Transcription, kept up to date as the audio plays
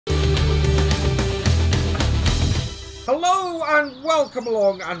Hello and welcome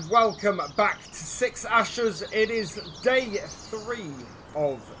along and welcome back to Six Ashes. It is day 3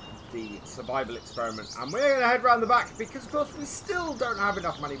 of the survival experiment and we're going to head round the back because of course we still don't have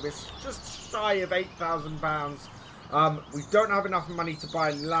enough money. We're just shy of £8,000. We don't have enough money to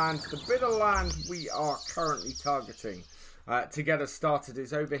buy land. The bit of land we are currently targeting to get us started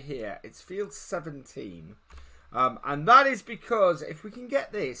is over here. It's field 17. And that is because if we can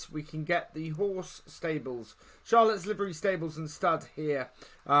get this, we can get the horse stables, Charlotte's livery stables and stud here.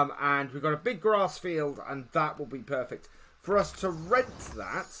 And we've got a big grass field and that will be perfect for us to rent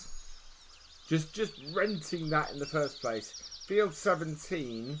that. Just renting that in the first place. Field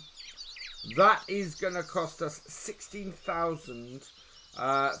 17, that is going to cost us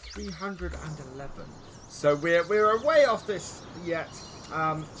 16,311. So we're way off this yet.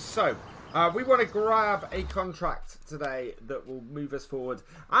 We want to grab a contract today that will move us forward.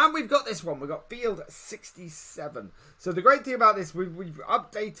 And we've got this one. We've got field 67. So the great thing about this, we've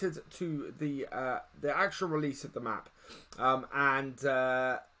updated to the actual release of the map. And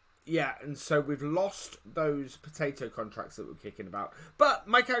so we've lost those potato contracts that we're kicking about. But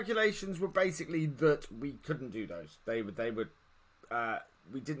my calculations were basically that we couldn't do those.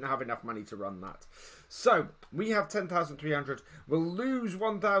 We didn't have enough money to run that. So we have 10,300. We'll lose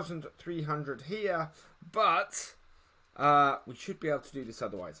 1,300 here, but we should be able to do this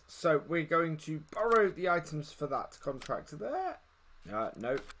otherwise. So we're going to borrow the items for that contract there.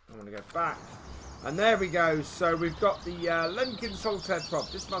 No, I want to go back. And there we go. So we've got the Lemkin Solitaire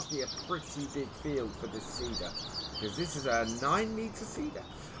 12. This must be a pretty big field for this cedar, because this is a 9-meter cedar.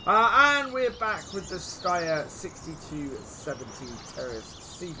 And we're back with the Steyr 6270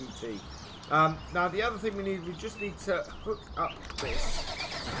 Terrace CVT. Now the other thing we just need to hook up this.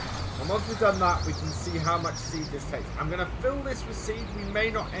 And once we've done that, we can see how much seed this takes. I'm going to fill this with seed. We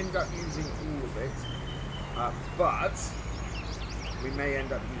may not end up using all of it, but we may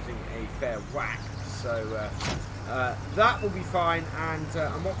end up using a fair whack. So that will be fine. And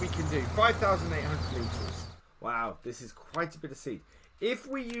what we can do, 5,800 litres. Wow, this is quite a bit of seed. If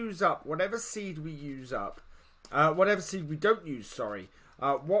we use up whatever seed we use up, whatever seed we don't use, sorry,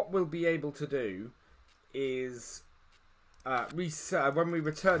 what we'll be able to do is, when we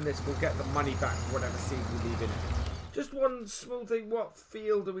return this, we'll get the money back for whatever seed we leave in it. Just one small thing, what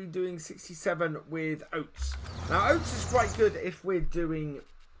field are we doing 67 with oats? Now, oats is quite good if we're doing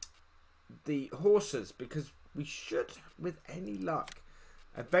the horses, because we should, with any luck,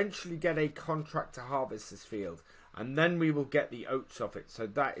 eventually get a contract to harvest this field. And then we will get the oats off it. So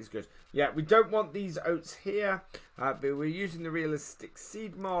that is good. Yeah, we don't want these oats here. But we're using the realistic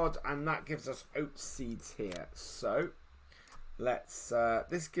seed mod. And that gives us oat seeds here. So let's...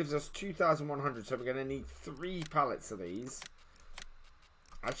 this gives us 2,100. So we're going to need 3 pallets of these.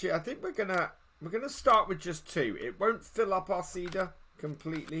 Actually, I think we're going to start with just 2. It won't fill up our cedar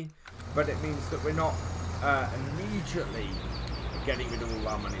completely. But it means that we're not immediately getting rid of all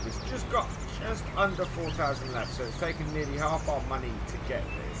our money. We've just got just under 4,000 left, so it's taken nearly half our money to get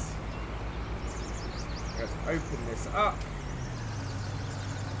this. Let's open this up.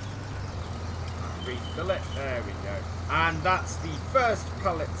 Refill it. There we go. And that's the first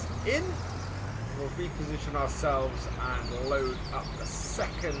pellet in. We'll reposition ourselves and load up the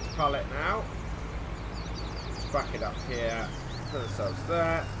second pellet now. Let's back it up here. Put ourselves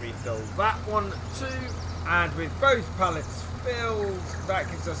there. Refill that one too. And with both pallets filled, that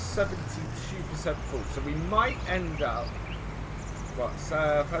gives us 72% full. So we might end up, what,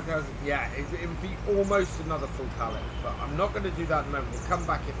 5,000? Yeah, it would be almost another full pallet. But I'm not going to do that at the moment. We'll come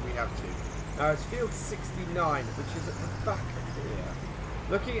back if we have to. Now it's field 69, which is at the back of here.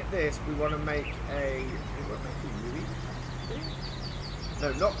 Looking at this, we want to make a...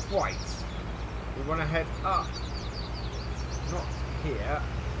 No, not quite. We want to head up. Not here,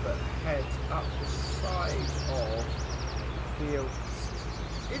 but head up the side of field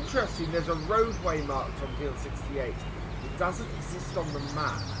 60. Interesting, there's a roadway marked on field 68. It doesn't exist on the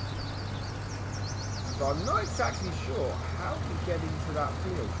map. So I'm not exactly sure how to get into that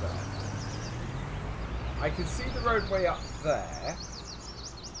field there. I can see the roadway up there,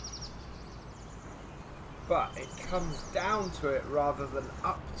 but it comes down to it rather than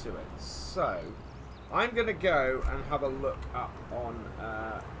up to it. So I'm going to go and have a look up on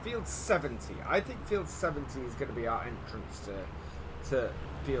field 70. I think field 70 is going to be our entrance to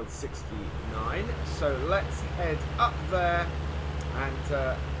field 69. So let's head up there and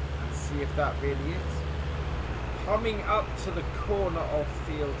see if that really is. Coming up to the corner of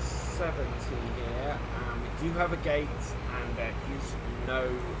field 70 here, and we do have a gate, and there is no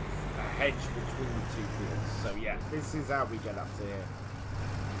hedge between the two fields. So yeah, this is how we get up to here.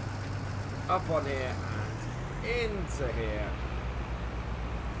 Up on here, and into here.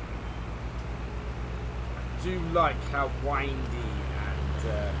 I do like how windy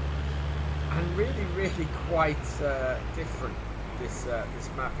and really, really quite different this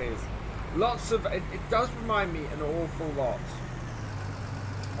map is. Lots of it does remind me an awful lot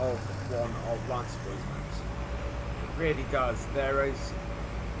of one of Lance Boys maps. It really does. There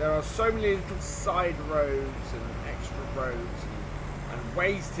are so many little side roads and extra roads and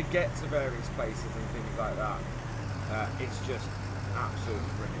ways to get to various places and things like that. It's just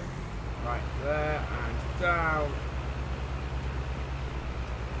absolutely brilliant. Right there and down.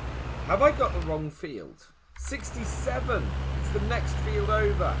 Have I got the wrong field? 67. It's the next field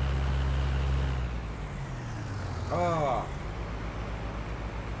over. Ah.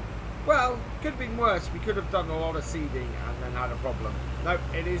 Well, could have been worse. We could have done a lot of seeding and then had a problem. No,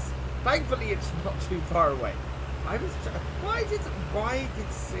 it is. Thankfully, it's not too far away. Why did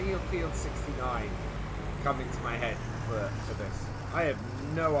field 69 come into my head for this? I have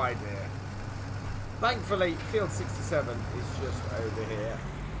no idea. Thankfully, field 67 is just over here.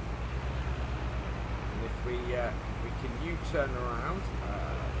 And if we can U-turn around,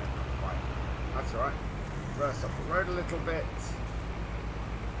 not quite. That's all right. Reverse up the road a little bit.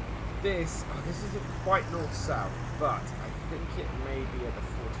 This isn't quite north-south, but I think it may be at a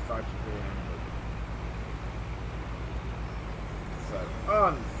 45-degree angle. So,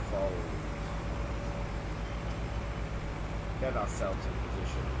 unfold. Get ourselves in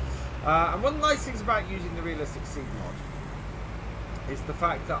position. And one of the nice things about using the realistic seed mod is the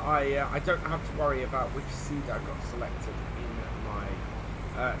fact that I don't have to worry about which seed I got selected in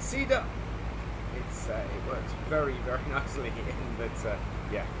my seeder. It works very, very nicely in that,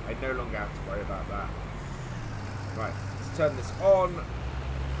 yeah, I no longer have to worry about that. Right, let's turn this on,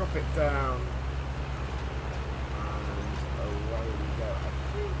 drop it down, and away we go. I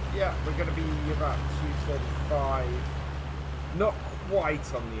think, yeah, we're going to be about 235. Not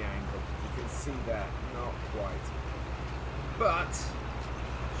quite on the angle, you can see there, not quite. But,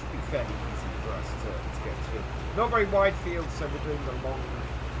 it should be fairly easy for us to get to. Not very wide field, so we're doing the long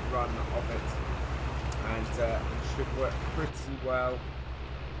run of it. And it should work pretty well.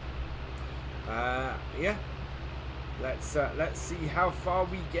 Yeah, let's see how far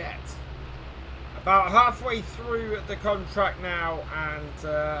we get. About halfway through the contract now,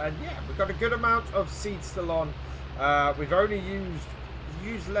 and yeah, we've got a good amount of seed still on. We've only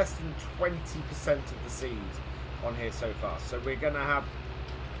used less than 20% of the seed on here so far, so we're going to have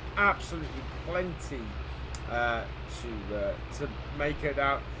absolutely plenty to make it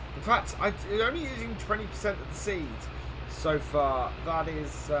out. In fact, I'm only using 20% of the seed so far. That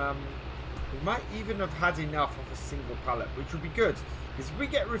is, we might even have had enough of a single pallet, which would be good. Because if we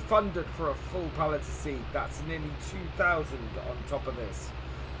get refunded for a full pallet of seed, that's nearly 2,000 on top of this.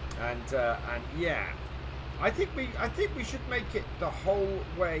 And yeah, I think we should make it the whole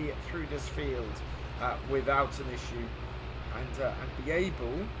way through this field without an issue, and be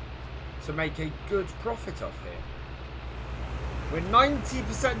able to make a good profit off here. We're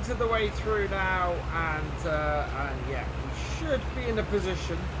 90% of the way through now, and yeah, we should be in a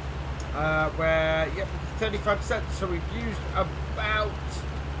position where, yep, 35%. So we've used about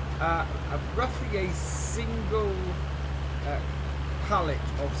roughly a single pallet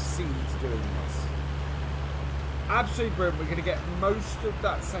of seeds doing this. Absolutely brilliant. We're going to get most of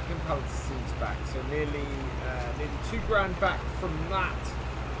that second pallet of seeds back, so nearly 2 grand back from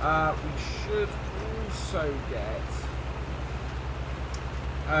that. We should also get.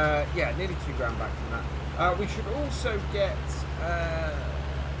 Yeah, nearly 2 grand back from that. We should also get,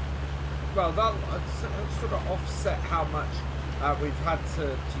 well, that'll sort of offset how much we've had to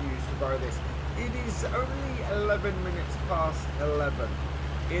use to borrow this. It is only 11 minutes past 11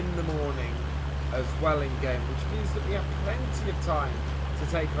 in the morning as well in game, which means that we have plenty of time to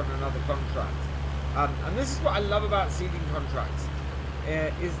take on another contract. And this is what I love about seeding contracts,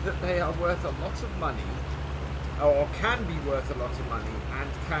 is that they are worth a lot of money, or can be worth a lot of money, and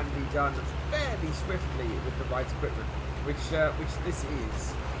can be done fairly swiftly with the right equipment, which this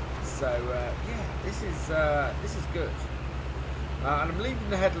is. So yeah, this is good. And I'm leaving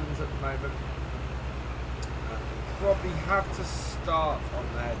the headlands at the moment. Probably have to start on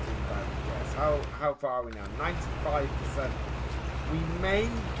the headlands, I would guess. How far are we now? 95%. We may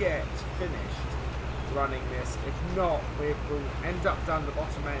get finished running this. If not, we will end up down the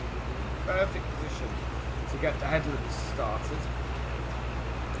bottom end in the perfect position to get the headlands started,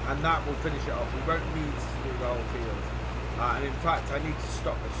 and that will finish it off. We won't need to do the whole field, and in fact I need to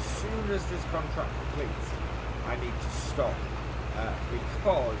stop as soon as this contract completes. I need to stop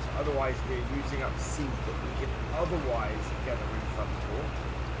because otherwise we're using up seed that we can otherwise get a refund for.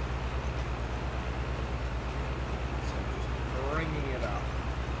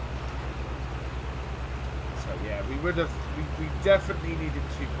 yeah, we would have. We definitely needed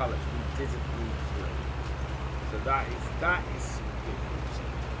 2 pallets. We didn't need 3. So that is some good news.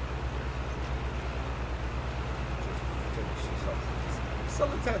 Just finish this off.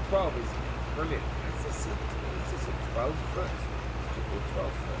 Solitaire 12 is brilliant. Is this a 12 foot? Or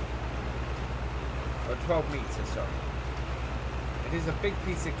 12 foot? Or 12 meter, sorry. It is a big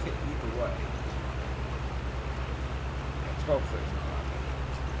piece of kit either way. Yeah, 12 foot is not that big.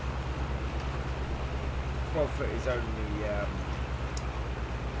 12 foot is only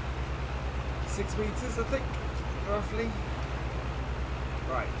 6 meters, I think, roughly.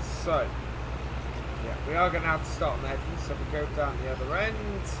 Right, so yeah, we are going to have to start on the headland, so we go down the other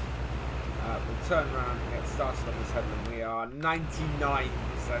end. We'll turn around and get started on this headland. We are 99%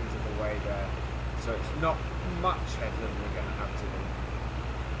 of the way there, so it's not much headland we're going to have to do.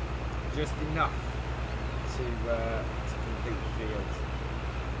 Just enough to complete the field.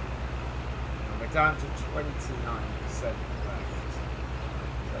 And we're down to 29% left.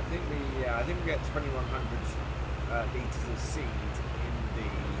 So I think we get 2100 litres of seed in the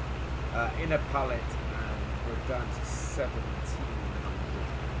inner pallet, and we're down to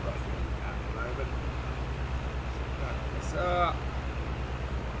 1700 roughly at the moment. So back this up.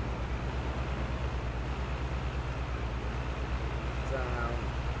 Down.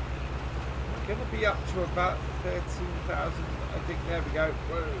 We're going to be up to about 13,000. I think. There we go.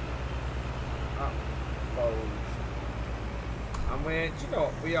 Whoa. Up. Fold. And we're, do you know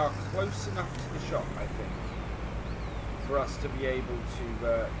what? We are close enough to the shop, I think, for us to be able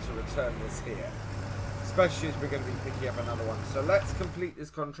to return this here. Especially as we're going to be picking up another one. So let's complete this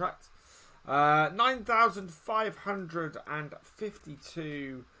contract.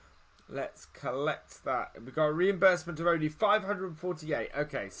 9,552. Let's collect that. We've got a reimbursement of only 548.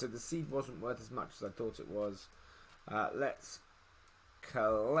 Okay, so the seed wasn't worth as much as I thought it was. Let's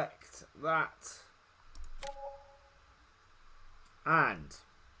collect that. And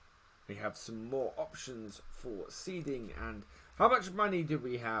we have some more options for seeding. And how much money do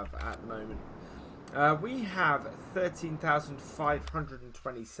we have at the moment? We have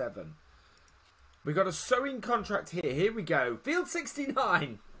 13,527. We got a sowing contract here. Here we go. Field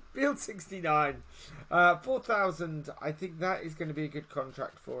 69. Field 69. 4,000. I think that is going to be a good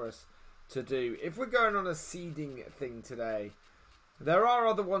contract for us to do. If we're going on a seeding thing today, there are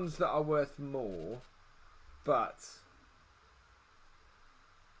other ones that are worth more, but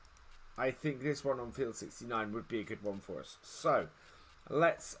I think this one on Field 69 would be a good one for us. So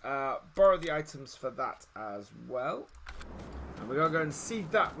let's borrow the items for that as well. And we're going to go and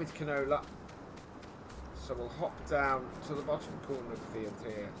seed that with canola. So we'll hop down to the bottom corner of the field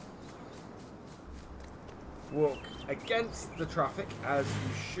here. Walk against the traffic, as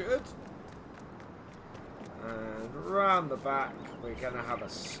you should. And round the back, we're going to have a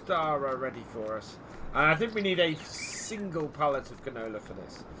Stara ready for us. And I think we need a single pallet of canola for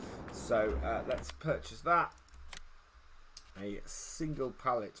this. So let's purchase that. A single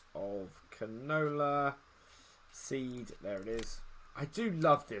pallet of canola seed. There it is. I do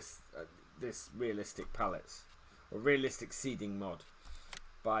love this this realistic pallets or realistic seeding mod.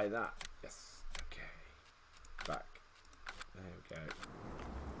 Buy that. Yes. Okay. Back. There we go.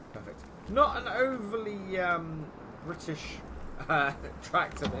 Perfect. Not an overly British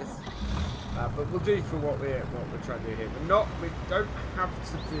tractor this, but we'll do for what we're trying to do here. We don't have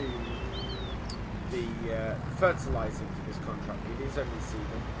to do the fertilizing for this contract. It is only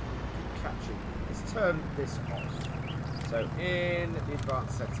seeding. Keep catching. Let's turn this off. So in the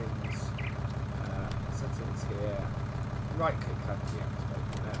advanced settings, here, right click and deactivate.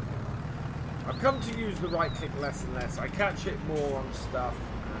 There we go. I've come to use the right click less and less. I catch it more on stuff,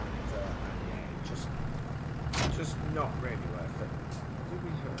 and yeah, just not really worth it. Do we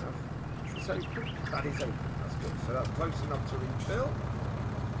have? Is this open? That is open. That's good. So that's close enough to refill.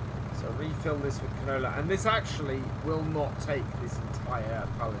 So refill this with canola, and this actually will not take this entire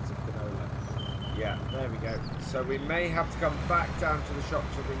pallet of canola. Yeah, there we go. So we may have to come back down to the shop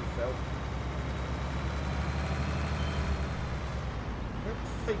to refill. I don't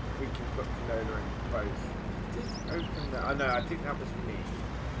think we can put canola in both. Did open that? Oh no, I think that was me.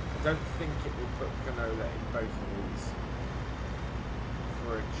 I don't think it will put canola in both of these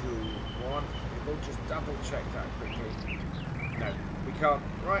for a dual one. We'll just double check that quickly. No, we can't.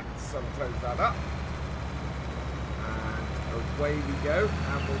 Right, so we'll close that up. And away we go.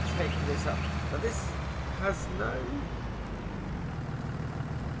 And we'll take this up. So this has no...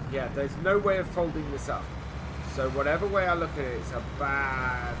 Yeah, there's no way of folding this up. So whatever way I look at it, it's a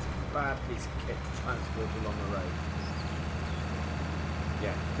bad piece of kit to transport along the road.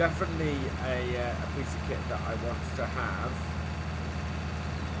 Yeah, definitely a piece of kit that I want to have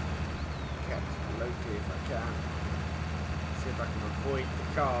kept locally if I can. See if I can avoid the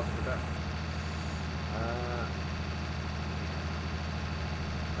cars with it.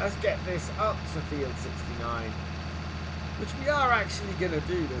 Let's get this up to field 69, which we are actually going to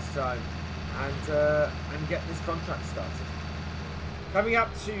do this time, and get this contract started. Coming up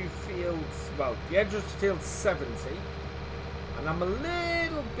to field, well, the entrance to field 70, and I'm a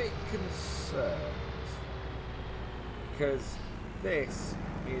little bit concerned because this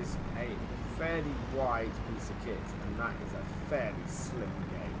is a fairly wide piece of kit, and that is a fairly slim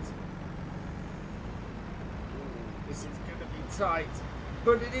gate. Ooh, this is going to be tight,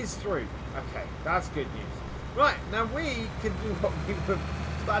 but it is through. Okay, that's good news. Right, now we can do what we were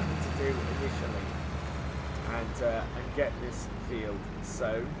planning to do initially, and get this field.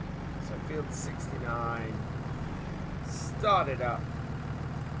 So field 69, start it up,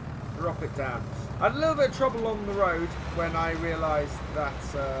 drop it down. I had a little bit of trouble along the road when I realised that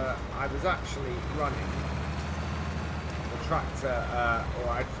I was actually running the tractor, or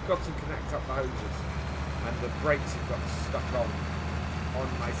I'd forgot to connect up the hoses, and the brakes had got stuck on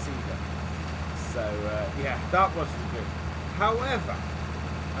my seeder. So yeah, that wasn't good. However,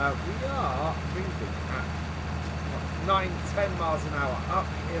 we are moving at 9-10 miles an hour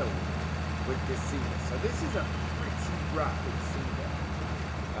uphill with this seeder. So this is a pretty rapid seeder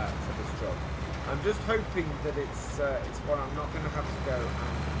for this job. I'm just hoping that it's one I'm not going to have to go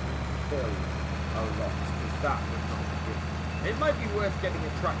and fill a lot, because that would not be good. It might be worth getting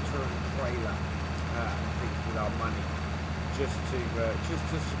a tractor and a trailer and things with our money, just to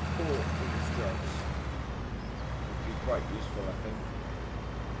support these jobs. Would be quite useful, I think.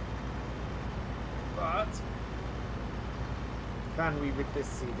 But can we, with this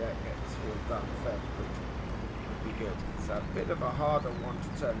seeder, get this field done fairly quickly? Would be good. It's a bit of a harder one to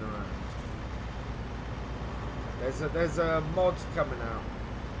turn around. There's a mod coming out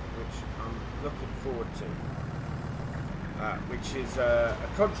which I'm looking forward to, which is a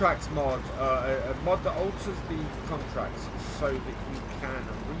contracts mod, a mod that alters the contracts so that you can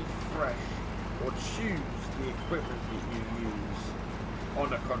refresh or choose the equipment that you use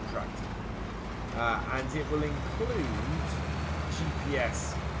on a contract, and it will include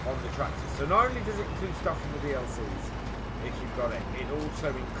GPS on the tractor. So not only does it include stuff from the DLCs, if you've got it, it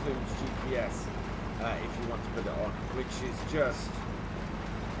also includes GPS. If you want to put it on, which is just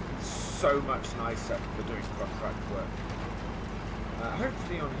so much nicer for doing contract work.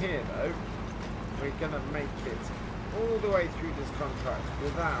 Hopefully on here though, we're going to make it all the way through this contract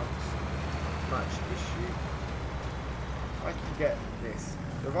without much issue. I can get this.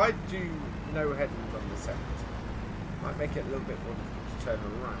 So if I do no headings on this end, it might make it a little bit more difficult to turn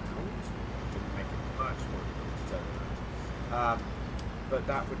around. It would make it much more difficult to turn around. But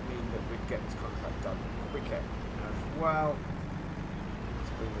that would mean that we'd get this contract done quicker as well.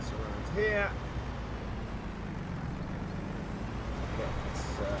 Let's bring this around here. Get this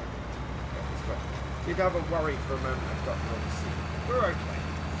going. Did have a worry for a moment I got the wrong seat. We're okay.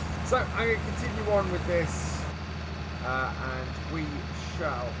 So I'm going to continue on with this, and we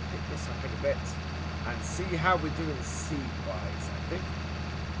shall pick this up in a bit and see how we're doing seed-wise, I think.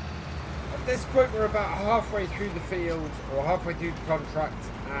 At this point we're about halfway through the field, or halfway through the contract,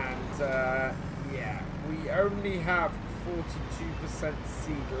 and yeah, we only have 42%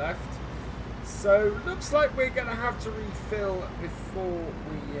 seed left, so looks like we're going to have to refill before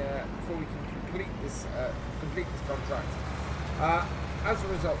we can complete this contract. As a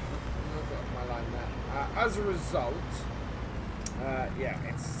result, my line there. As a result, yeah,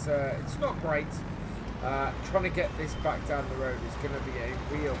 it's not great. Trying to get this back down the road is going to be a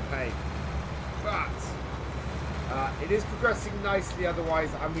real pain. But it is progressing nicely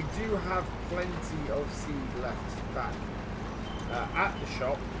otherwise, and we do have plenty of seed left back at the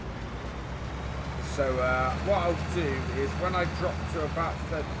shop. So what I'll do is when I drop to about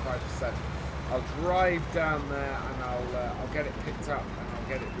 35%, I'll drive down there and I'll get it picked up and I'll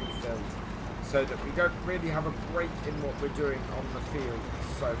get it refilled, so that we don't really have a break in what we're doing on the field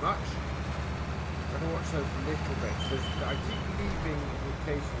so much. I'm going to watch those little bits. I keep leaving the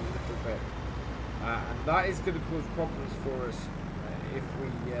occasional little bit. And that is going to cause problems for us if we,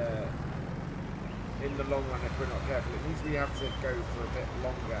 in the long run, if we're not careful. It means we have to go for a bit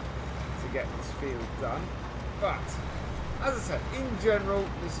longer to get this field done. But, as I said, in general,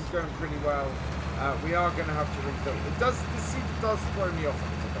 this is going pretty well. We are going to have to refill. The seed does throw me off a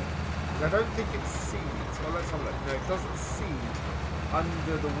little bit, because I don't think it seeds. Well, let's have a look. No, it doesn't seed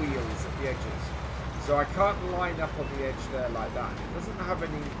under the wheels at the edges. So I can't line up on the edge there like that. It doesn't have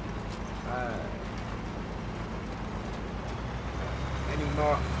any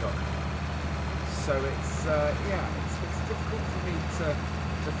markings on it. So it's yeah, it's difficult for me to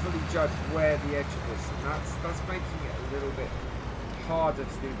to fully judge where the edge of this, and that's making it a little bit harder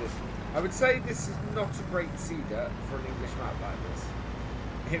to do this. I would say this is not a great seeder for an English map like this.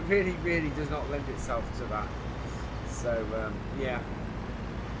 It really, really does not lend itself to that. So, yeah.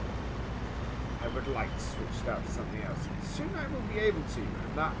 I would like to switch that to something else. Soon I will be able to,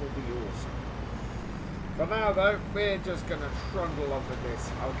 and that will be awesome. For now, though, we're just going to trundle on with this.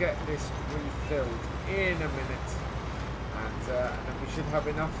 I'll get this refilled in a minute. And then we should have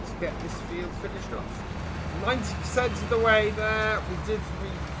enough to get this field finished off. 90% of the way there, we did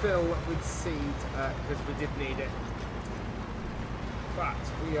refill with seed because we did need it. But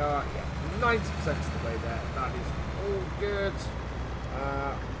we are 90% of the way there. That is all good.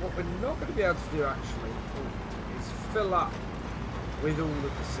 What we're not going to be able to do actually is fill up with all of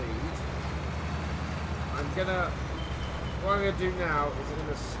the seed. What I'm going to do now is I'm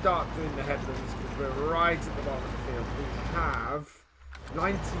going to start doing the headlands because we're right at the bottom of the field. We have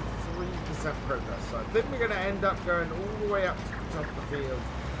 93% progress. So I think we're going to end up going all the way up to the top of the field,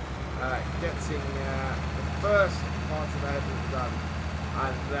 getting the first part of the headlands done,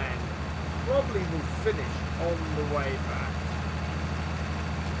 and then probably will finish on the way back.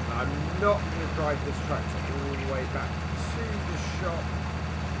 I'm not going to drive this tractor all the way back to the shop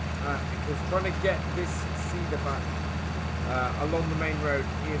because trying to get this seeder back along the main road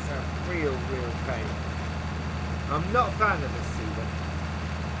is a real pain. I'm not a fan of this seeder.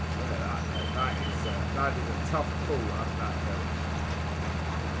 Look at that. That is a tough pull up that hill.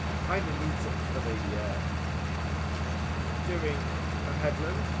 Kind of needs it for the doing the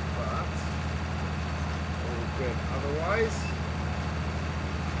headland, but all good otherwise.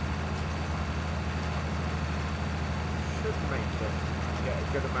 Should make it get a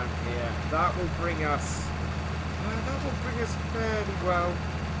good amount here. That will bring us fairly well.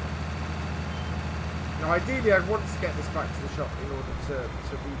 Now ideally I'd want to get this back to the shop in order to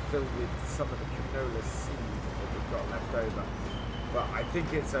refill with some of the canola seed that we've got left over. But I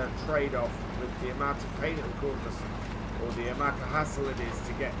think it's a trade-off with the amount of pain it will cause us, or the amount of hassle it is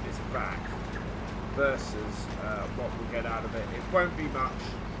to get this back versus what we'll get out of it. It won't be much.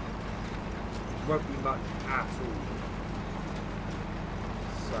 It won't be much at all.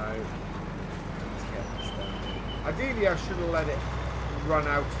 So let's get this done. Ideally I should have let it run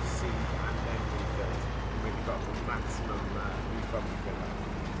out of seed and then refill it. We've got the maximum refund filler.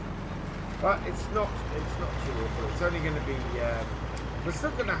 But it's not too awful. It's only going to be we're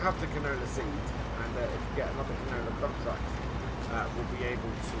still going to have the canola seed, and if we get another canola contract we'll be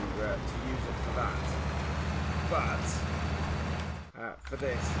able to use it for that. But for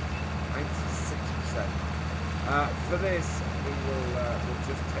this 96%. For this, we'll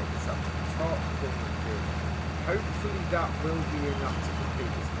just take this up to the top corner of the field. Hopefully that will be enough to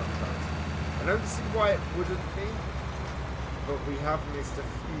complete this contract. I don't see why it wouldn't be, but we have missed a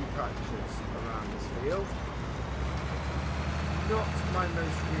few patches around this field. Not my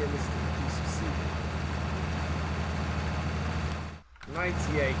most realistic piece of seeding.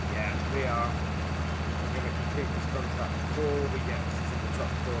 98, yeah, we are. We're going to complete this contract before we get to the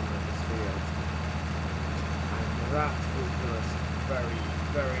top corner of this field. That will do us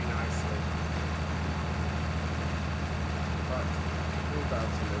very nicely. But move out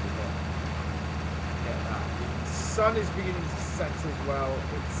a little bit. Get that. The sun is beginning to set as well.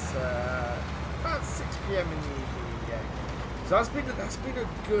 It's about 6 PM in the evening again. So that's been a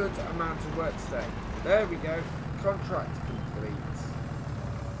good amount of work today. There we go. Contract complete.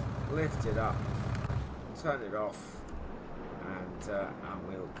 Lift it up. Turn it off. And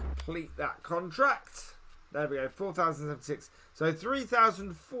we'll complete that contract. There we go, 4,076. So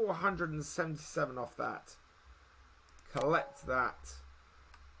 3,477 off that. Collect that.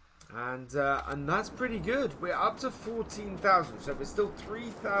 And that's pretty good. We're up to 14,000. So we're still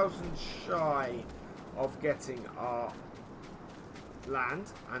 3,000 shy of getting our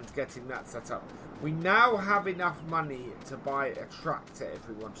land and getting that set up. We now have enough money to buy a tractor if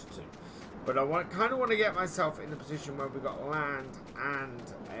we wanted to. But I kind of want to get myself in a position where we've got land and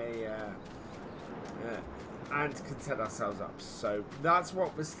and can set ourselves up. So that's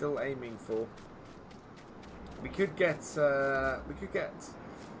what we're still aiming for. We could get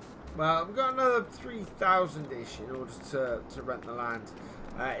well, we've got another 3,000-ish in order to rent the land.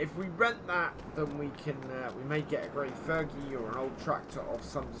 If we rent that, then we can we may get a grey Fergie or an old tractor of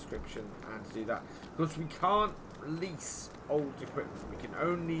some description and do that. Because we can't lease old equipment. We can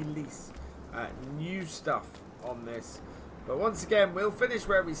only lease new stuff on this. But once again, we'll finish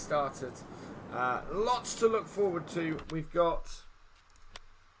where we started. Lots to look forward to. We've got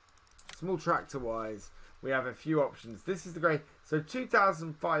small tractor wise. We have a few options. This is the grey. So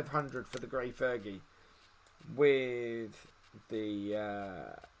 2,500 for the grey Fergie with with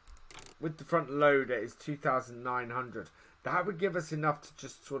the front loader is 2,900. That would give us enough to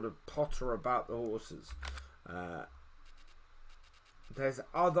just sort of potter about the horses. There's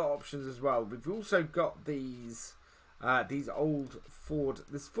other options as well. We've also got these old Ford.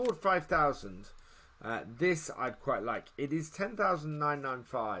 This Ford 5000. This I'd quite like. It is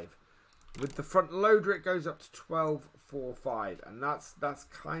 10,995. With the front loader, it goes up to 12,455, and that's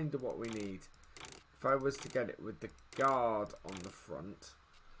kind of what we need. If I was to get it with the guard on the front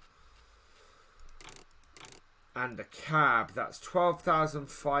and a cab, that's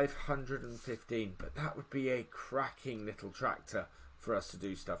 12,515. But that would be a cracking little tractor for us to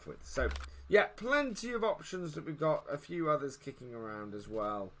do stuff with. So yeah, plenty of options that we've got. A few others kicking around as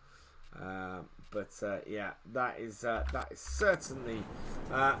well. Yeah, that is certainly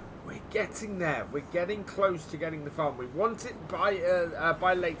we're getting there. We're getting close to getting the farm. We want it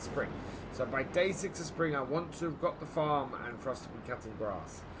by late spring. So by day 6 of spring, I want to have got the farm and for us to be cutting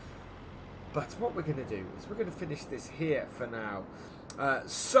grass. But what we're going to do is we're going to finish this here for now.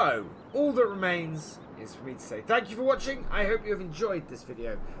 So all that remains is for me to say thank you for watching. I hope you have enjoyed this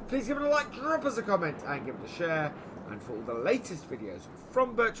video. Please give it a like, drop us a comment, and give it a share. And for all the latest videos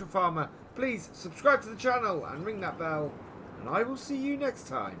from Virtual Farmer, please subscribe to the channel and ring that bell. And I will see you next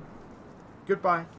time. Goodbye.